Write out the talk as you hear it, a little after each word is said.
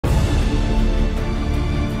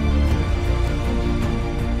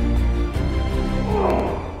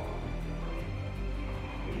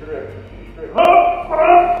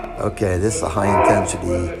Okay, this is a high intensity,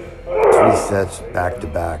 3 sets back to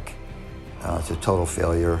back. It's a total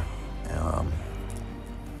failure.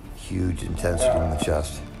 Huge intensity in the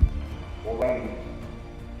chest.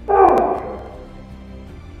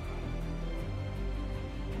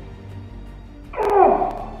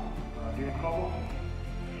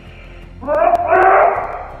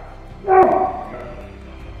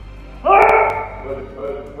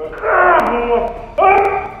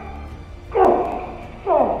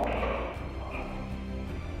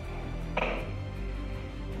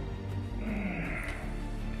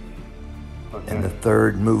 And the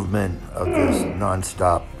third movement of this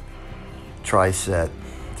non-stop tri-set,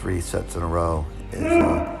 3 sets in a row, is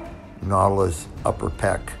a Nautilus upper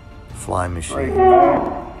pec fly machine.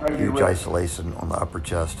 Huge isolation on the upper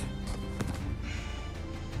chest.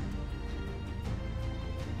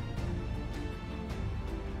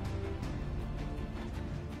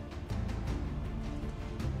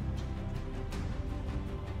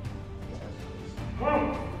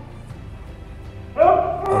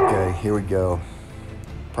 Okay, here we go.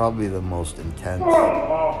 Probably the most intense,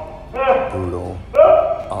 brutal,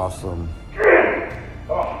 awesome,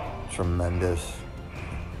 tremendous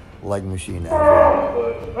leg machine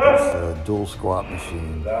ever. It's a dual squat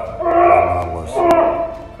machine by Nautilus.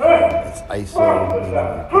 It's ISO, meaning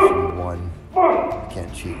you're pushing one. You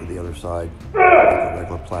can't cheat with the other side, like a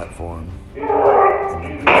regular platform. And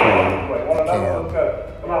number 2, the cam.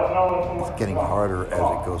 It's getting harder as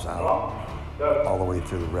it goes out, all the way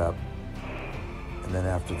through the rep. And then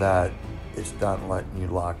after that, it's not letting you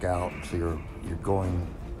lock out, so you're going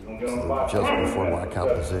to just before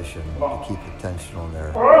lockout position to keep the tension on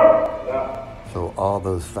there. So all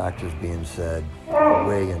those factors being said,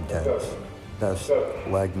 way intense. Best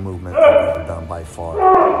leg movement I've ever done by far.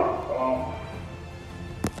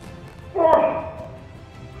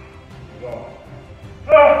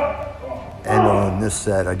 And on this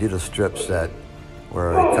set, I did a strip set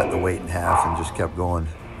where I cut the weight in half and just kept going.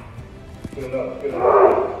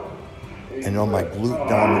 And on my glute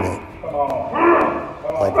dominant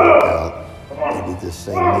leg workout, I did the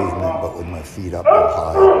same movement but with my feet up real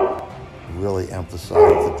high. Really emphasize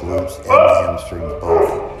the glutes and the hamstrings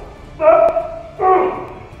both.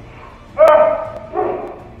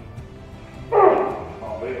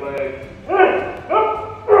 Big leg.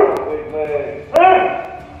 Big leg.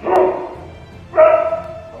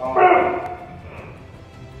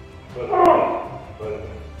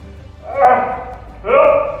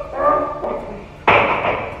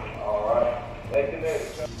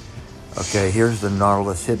 Okay, here's the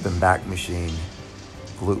Nautilus hip and back machine,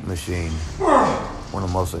 glute machine. One of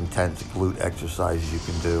the most intense glute exercises you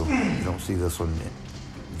can do. You don't see this one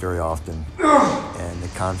very often. And the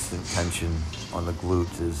constant tension on the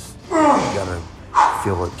glutes is, you gotta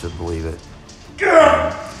feel it to believe it.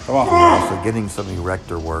 Come on. Also getting some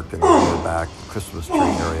erector work in the lower back, Christmas tree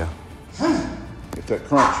area. Get that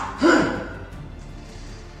crunch.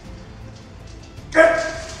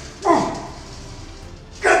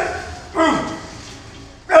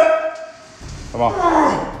 Come on.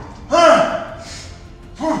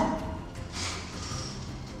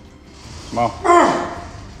 Come on.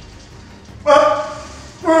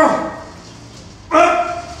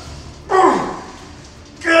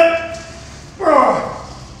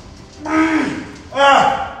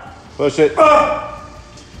 Push it.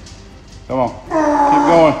 Come on. Keep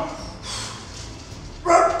going.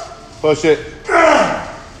 Push it.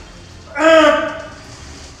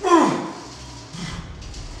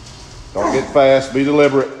 Don't get fast. Be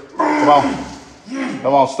deliberate. Come on.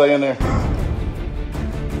 Come on. Stay in there.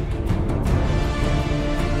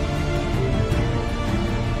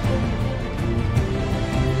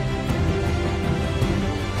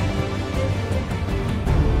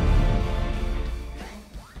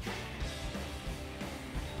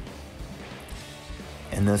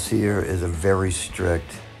 And this here is a very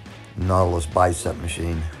strict Nautilus bicep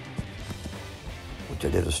machine, which I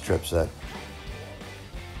did a strip set.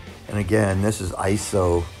 And again, this is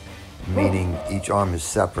ISO, meaning each arm is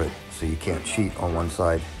separate, so you can't cheat on one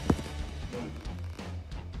side.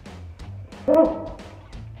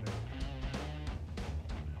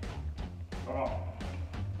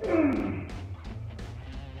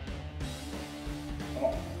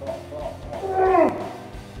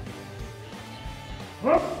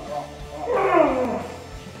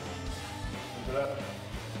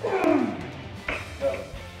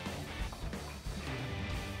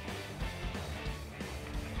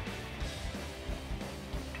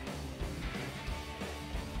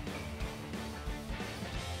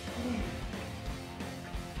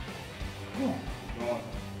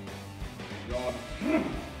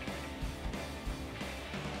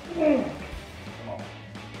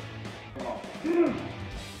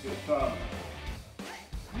 Son.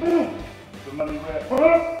 The money's at.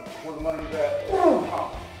 Where the money's at. Come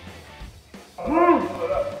on. Pull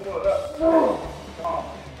it up, pull it up. Come on.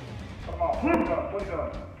 Come on. What are you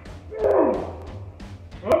doing?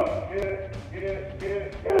 Get it, get it, get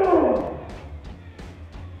it.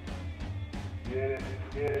 Get it,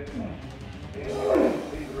 get it.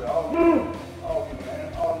 These are all you. All you, man.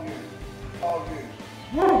 All you. All you.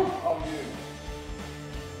 All you.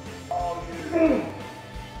 All you.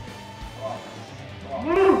 Come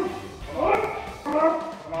on. Come on.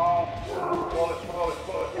 Come on. Pull it, pull it,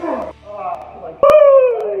 pull it.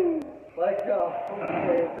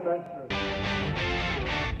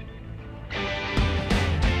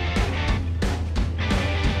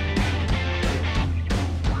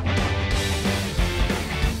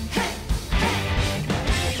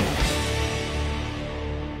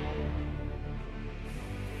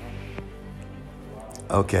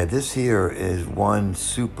 Okay, this here is one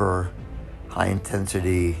super high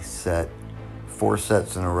intensity set, 4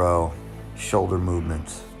 sets in a row, shoulder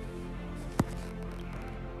movements.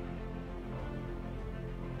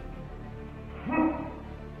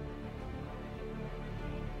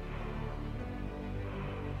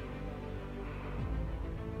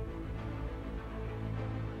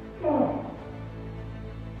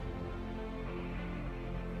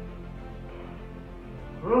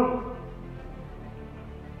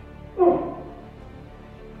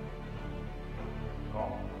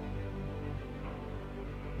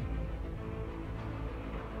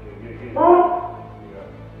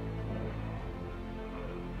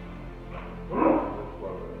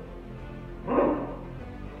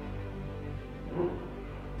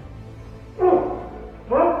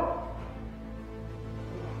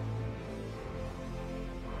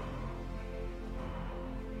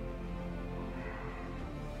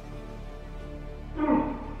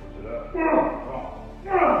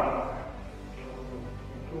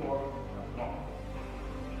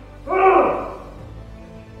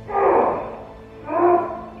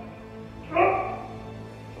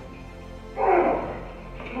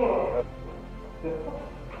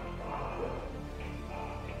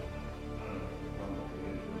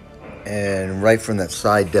 And right from that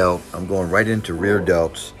side delt, I'm going right into rear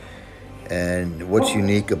delts. And what's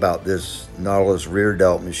unique about this Nautilus rear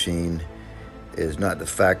delt machine is not the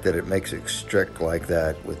fact that it makes it strict like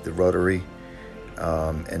that with the rotary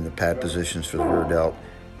and the pad positions for the rear delt.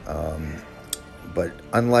 But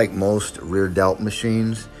unlike most rear delt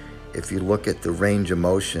machines, if you look at the range of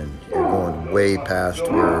motion, you're going way past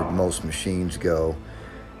where most machines go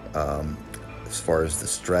as far as the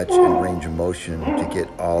stretch and range of motion to get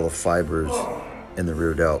all the fibers in the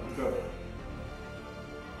rear delt.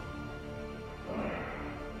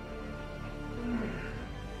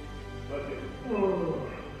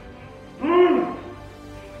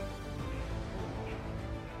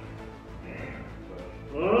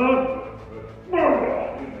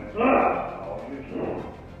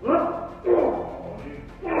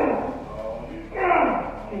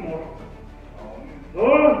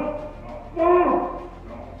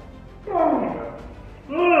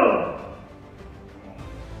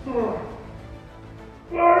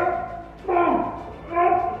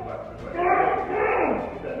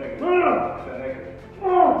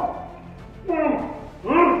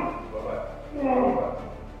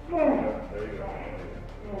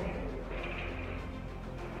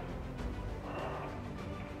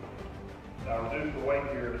 Now reduce the weight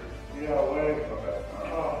here. Yeah, weight. Okay.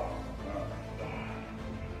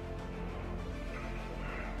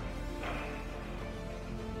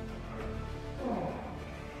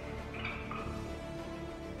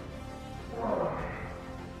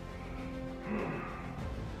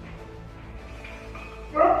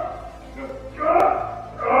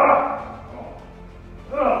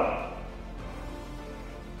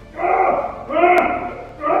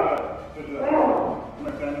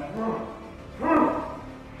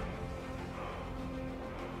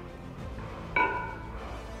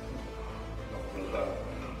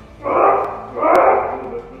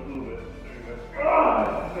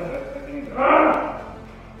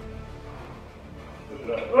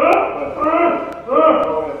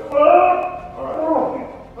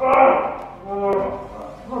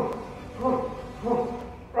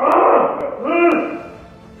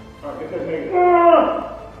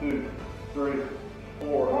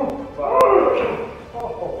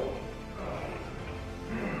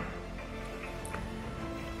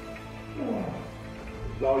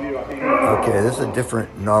 Okay, this is a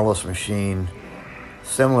different Nautilus machine,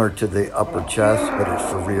 similar to the upper chest, but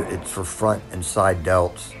it's for front and side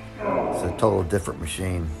delts. It's a total different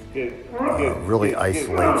machine. Really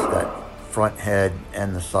isolates that front head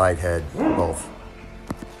and the side head, both.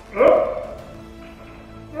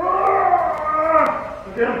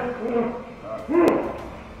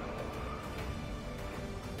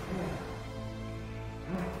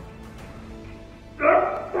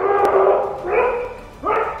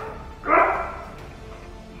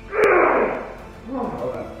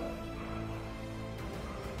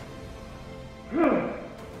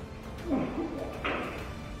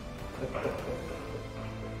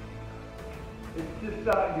 It's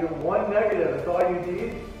just your one negative is all you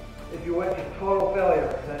need if you went to total failure.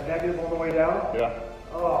 That negative on the way down? Yeah.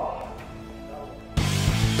 Oh.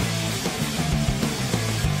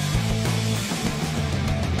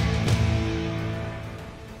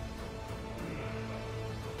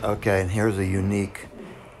 Okay, and here's a unique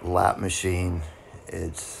lat machine.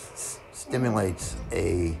 It stimulates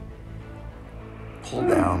a pull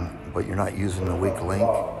down, but you're not using the weak link.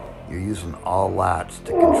 You're using all lats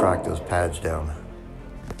to contract those pads down.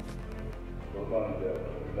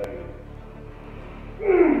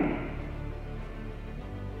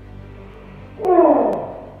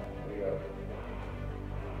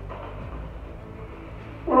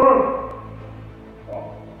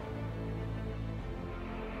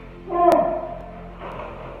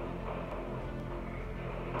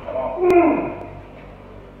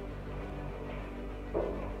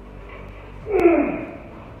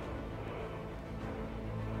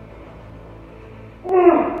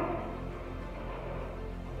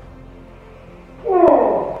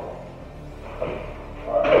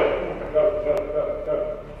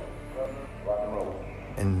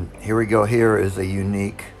 And here we go. Here is a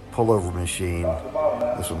unique pullover machine.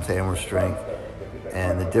 This one's hammer strength.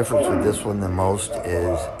 And the difference with this one the most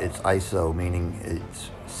is it's ISO, meaning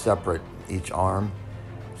it's separate each arm.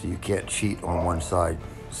 So you can't cheat on one side,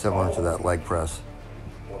 similar to that leg press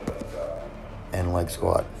and leg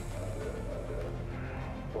squat.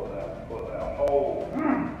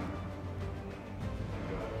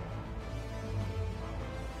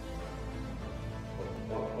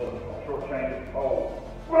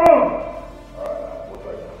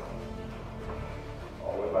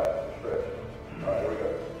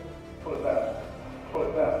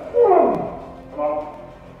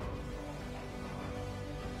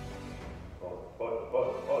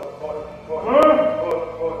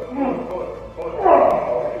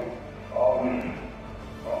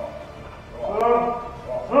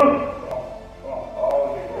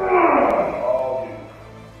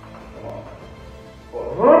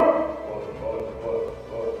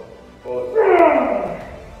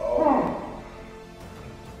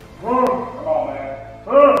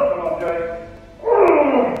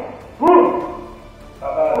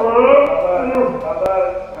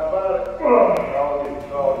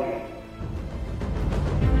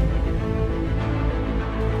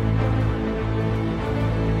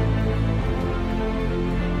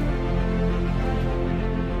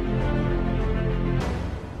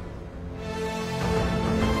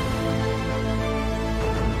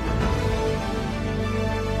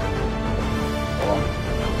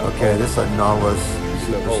 Okay, this is a Nautilus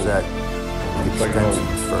Superset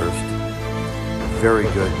extensions first. Very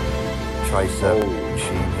good tricep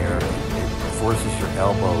machine here. It forces your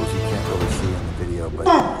elbows, you can't really see in the video,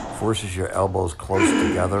 but forces your elbows close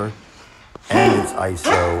together. And it's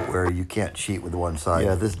ISO where you can't cheat with one side.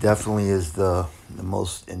 Yeah, this definitely is the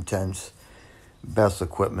most intense, best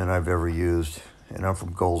equipment I've ever used. And I'm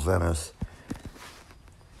from Goals Venice.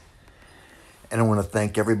 And I want to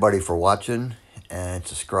thank everybody for watching. And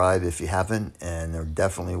subscribe if you haven't, and there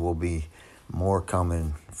definitely will be more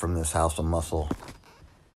coming from this House of Muscle.